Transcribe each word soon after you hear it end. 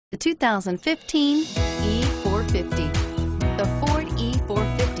The 2015 E450. The Ford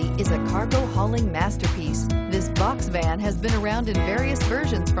E450 is a cargo hauling masterpiece. This box van has been around in various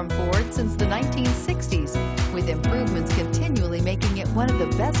versions from Ford since the 1960s, with improvements continually making it one of the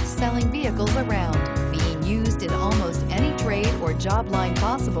best-selling vehicles around. Being used in almost any trade or job line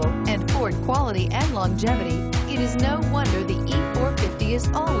possible, and Ford quality and longevity, it is no wonder the E450 is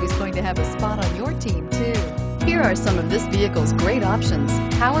always going to have a spot on your team, too. Here are some of this vehicle's great options: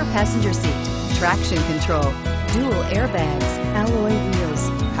 power passenger seat, traction control, dual airbags, alloy wheels,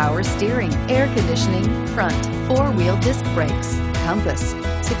 power steering, air conditioning, front, four-wheel disc brakes, compass,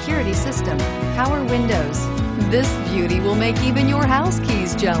 security system, power windows. This beauty will make even your house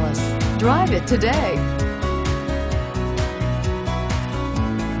keys jealous. Drive it today.